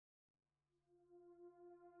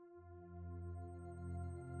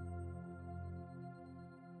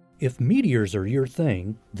If meteors are your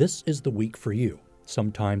thing, this is the week for you.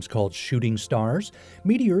 Sometimes called shooting stars,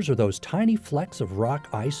 meteors are those tiny flecks of rock,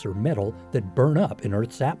 ice, or metal that burn up in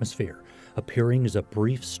Earth's atmosphere, appearing as a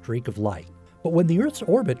brief streak of light. But when the Earth's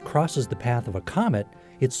orbit crosses the path of a comet,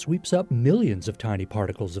 it sweeps up millions of tiny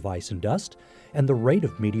particles of ice and dust, and the rate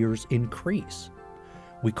of meteors increase.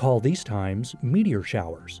 We call these times meteor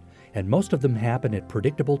showers, and most of them happen at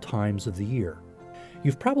predictable times of the year.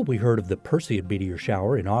 You've probably heard of the Perseid meteor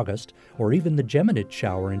shower in August, or even the Geminid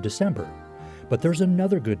shower in December. But there's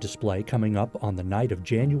another good display coming up on the night of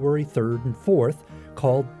January 3rd and 4th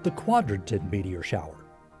called the Quadratid meteor shower.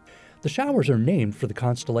 The showers are named for the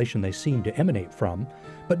constellation they seem to emanate from,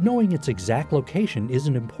 but knowing its exact location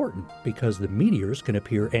isn't important because the meteors can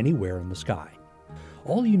appear anywhere in the sky.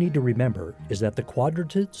 All you need to remember is that the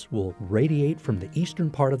quadratids will radiate from the eastern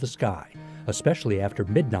part of the sky, especially after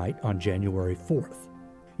midnight on January 4th.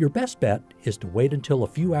 Your best bet is to wait until a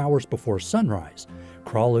few hours before sunrise,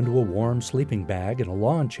 crawl into a warm sleeping bag in a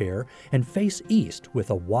lawn chair, and face east with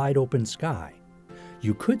a wide open sky.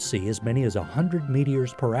 You could see as many as 100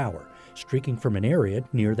 meteors per hour, streaking from an area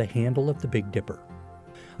near the handle of the Big Dipper.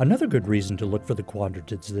 Another good reason to look for the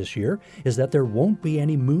quadratids this year is that there won't be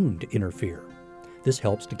any moon to interfere. This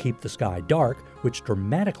helps to keep the sky dark, which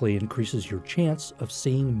dramatically increases your chance of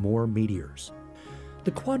seeing more meteors.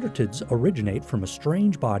 The quadratids originate from a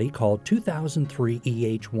strange body called 2003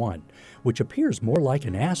 EH1, which appears more like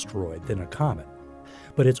an asteroid than a comet.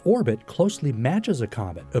 But its orbit closely matches a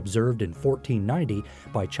comet observed in 1490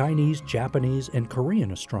 by Chinese, Japanese, and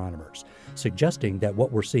Korean astronomers, suggesting that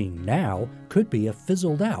what we're seeing now could be a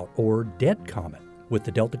fizzled out or dead comet. With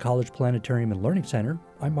the Delta College Planetarium and Learning Center,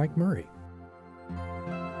 I'm Mike Murray.